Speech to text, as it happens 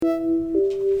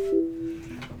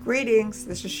Greetings,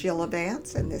 this is Sheila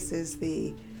Vance, and this is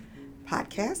the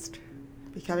podcast,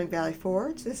 Becoming Valley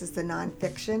Forge. This is the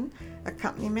nonfiction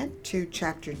accompaniment to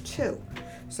Chapter 2.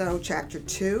 So Chapter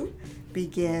 2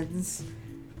 begins,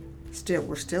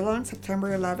 we're still on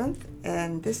September 11th,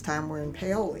 and this time we're in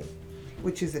Paoli,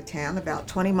 which is a town about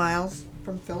 20 miles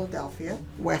from Philadelphia,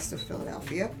 west of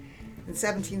Philadelphia. In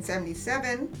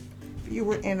 1777, if you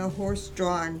were in a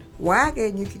horse-drawn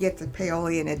wagon, you could get to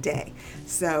Paoli in a day.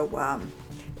 So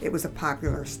it was a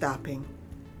popular stopping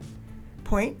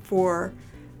point for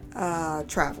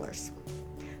travelers.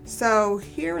 So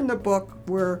here in the book,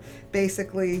 we're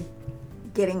basically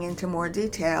getting into more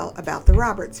detail about the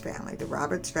Roberts family. The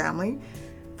Roberts family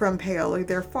from Paoli,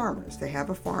 they're farmers. They have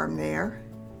a farm there.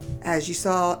 As you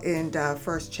saw in the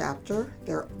first chapter,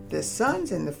 the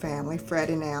sons in the family, Fred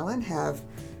and Alan, have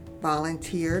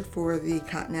volunteered for the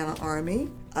Continental Army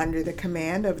under the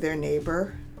command of their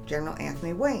neighbor, General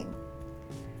Anthony Wayne.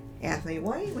 Anthony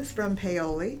Wayne was from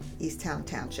Paoli, Easttown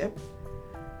Township.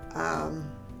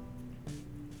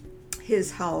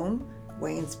 His home,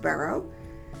 Waynesboro,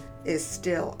 is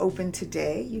still open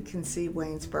today. You can see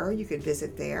Waynesboro. You could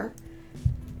visit there.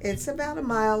 It's about a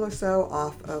mile or so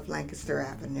off of Lancaster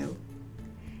Avenue,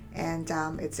 and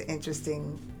it's an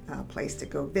interesting place to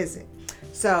go visit.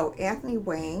 So Anthony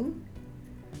Wayne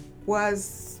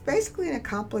was basically an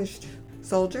accomplished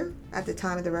soldier at the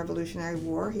time of the Revolutionary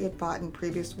War. He had fought in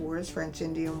previous wars,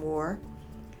 French-Indian War,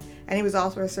 and he was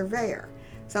also a surveyor.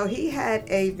 So he had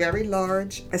a very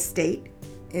large estate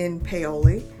in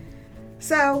Paoli.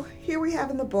 So here we have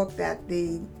in the book that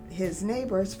his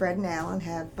neighbors, Fred and Alan,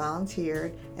 have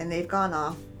volunteered, and they've gone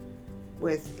off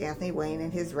with Anthony Wayne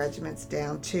and his regiments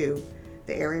down to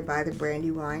the area by the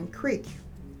Brandywine Creek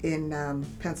in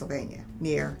Pennsylvania,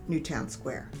 near Newtown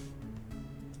Square.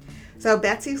 So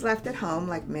Betsy's left at home,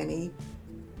 like many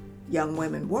young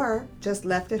women were, just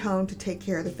left at home to take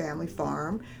care of the family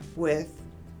farm with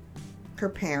her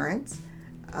parents,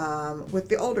 with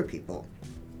the older people.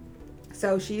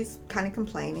 So she's kind of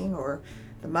complaining, or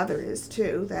the mother is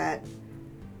too, that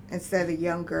instead of the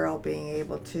young girl being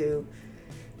able to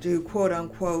do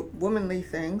quote-unquote womanly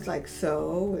things like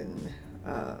sew and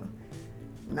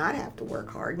not have to work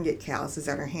hard and get calluses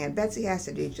on her hand, Betsy has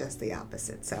to do just the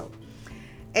opposite.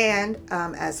 And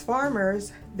as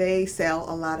farmers, they sell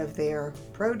a lot of their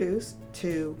produce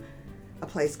to a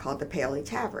place called the Paoli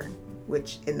Tavern,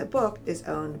 which in the book is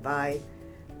owned by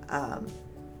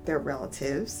their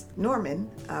relatives. Norman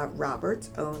Roberts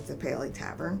owns the Paoli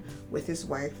Tavern with his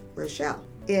wife, Rochelle.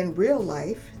 In real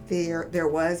life, there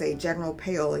was a General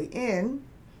Paoli Inn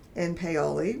in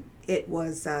Paoli. It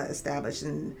was established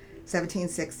in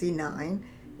 1769.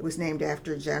 It was named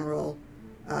after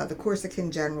the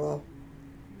Corsican General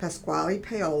Pasquale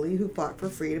Paoli, who fought for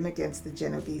freedom against the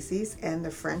Genoveses and the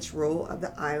French rule of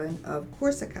the island of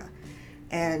Corsica.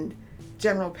 And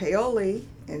General Paoli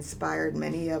inspired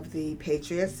many of the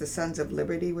patriots. The Sons of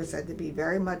Liberty were said to be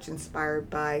very much inspired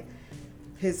by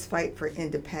his fight for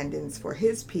independence for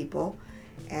his people.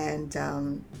 And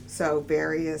so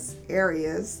various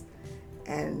areas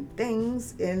and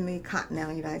things in the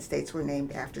continental United States were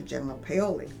named after General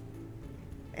Paoli,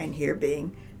 and here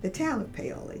being the town of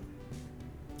Paoli.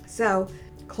 So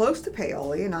close to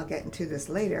Paoli, and I'll get into this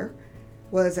later,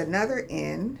 was another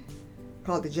inn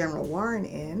called the General Warren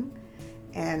Inn,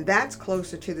 and that's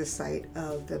closer to the site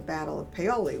of the Battle of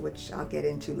Paoli, which I'll get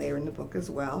into later in the book as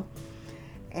well.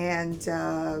 And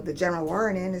the General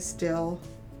Warren Inn is still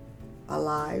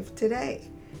alive today.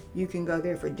 You can go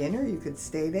there for dinner, you could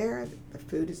stay there, the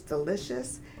food is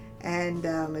delicious, and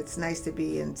it's nice to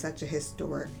be in such a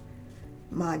historic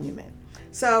monument.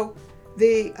 So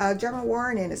the General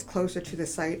Warren Inn is closer to the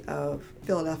site of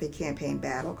Philadelphia campaign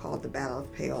battle called the Battle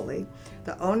of Paoli.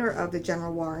 The owner of the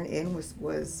General Warren Inn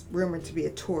was rumored to be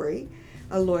a Tory,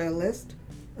 a loyalist,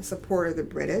 a supporter of the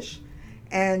British,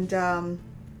 and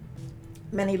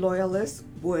many loyalists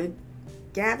would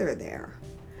gather there.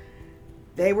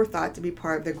 They were thought to be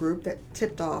part of the group that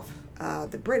tipped off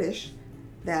the British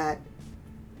that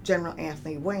General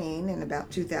Anthony Wayne and about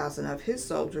 2,000 of his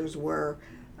soldiers were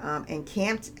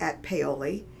encamped at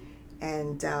Paoli,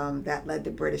 and that led the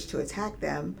British to attack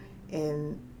them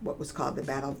in what was called the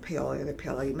Battle of Paoli, or the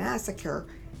Paoli Massacre,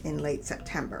 in late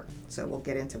September. So we'll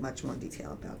get into much more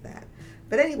detail about that.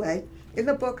 But anyway, in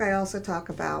the book I also talk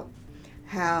about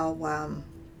how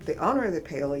the owner of the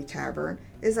Paoli Tavern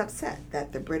is upset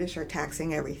that the British are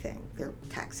taxing everything. They're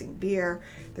taxing beer,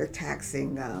 they're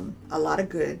taxing a lot of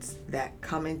goods that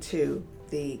come into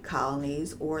the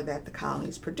colonies or that the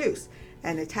colonies produce.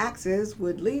 And the taxes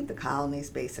would leave the colonies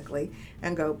basically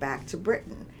and go back to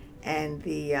Britain. And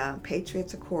the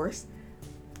Patriots, of course,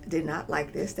 did not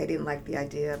like this. They didn't like the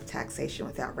idea of taxation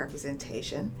without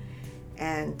representation,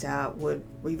 and would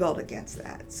revolt against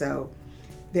that. So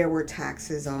there were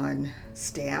taxes on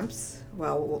stamps.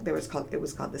 Well, it was called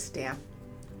the Stamp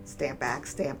Act,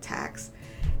 stamp tax.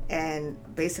 And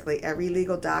basically every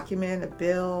legal document, a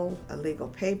bill, a legal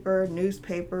paper,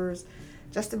 newspapers,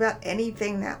 just about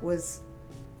anything that was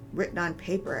written on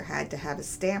paper had to have a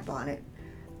stamp on it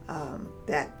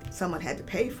that someone had to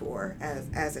pay for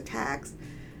as a tax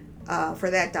for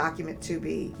that document to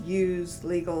be used,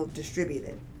 legal,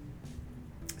 distributed.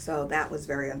 So that was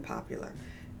very unpopular.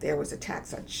 There was a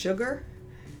tax on sugar.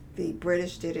 The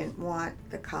British didn't want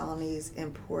the colonies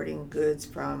importing goods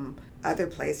from other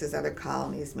places, other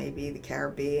colonies, maybe the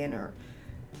Caribbean or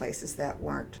places that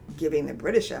weren't giving the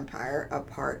British Empire a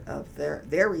part of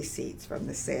their receipts from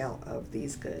the sale of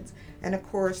these goods. And of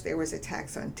course, there was a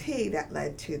tax on tea that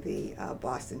led to the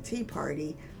Boston Tea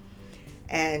Party,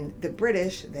 and the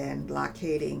British then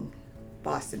blockading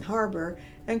Boston Harbor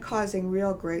and causing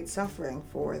real great suffering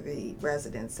for the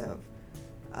residents of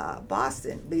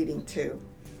Boston, leading to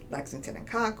Lexington and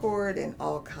Concord and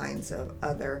all kinds of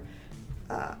other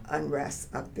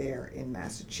unrest up there in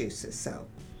Massachusetts. So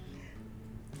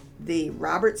the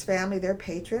Roberts family, they're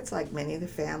patriots, like many of the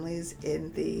families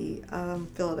in the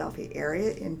Philadelphia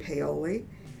area in Paoli.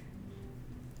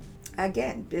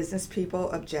 Again, business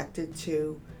people objected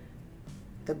to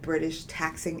the British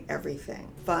taxing everything,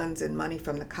 funds and money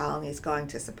from the colonies going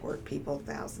to support people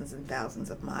thousands and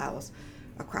thousands of miles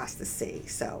across the sea.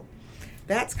 So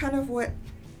that's kind of what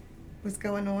was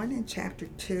going on in chapter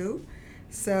 2.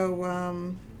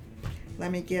 So let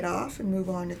me get off and move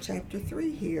on to chapter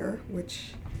 3 here,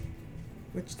 which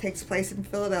takes place in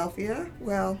Philadelphia.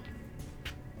 Well,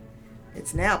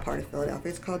 it's now part of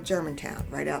Philadelphia. It's called Germantown,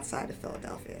 right outside of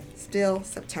Philadelphia. Still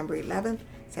September 11th,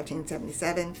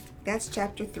 1777. That's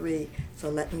chapter 3, so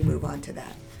let me move on to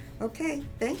that. Okay,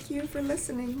 thank you for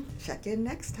listening. Check in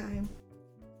next time.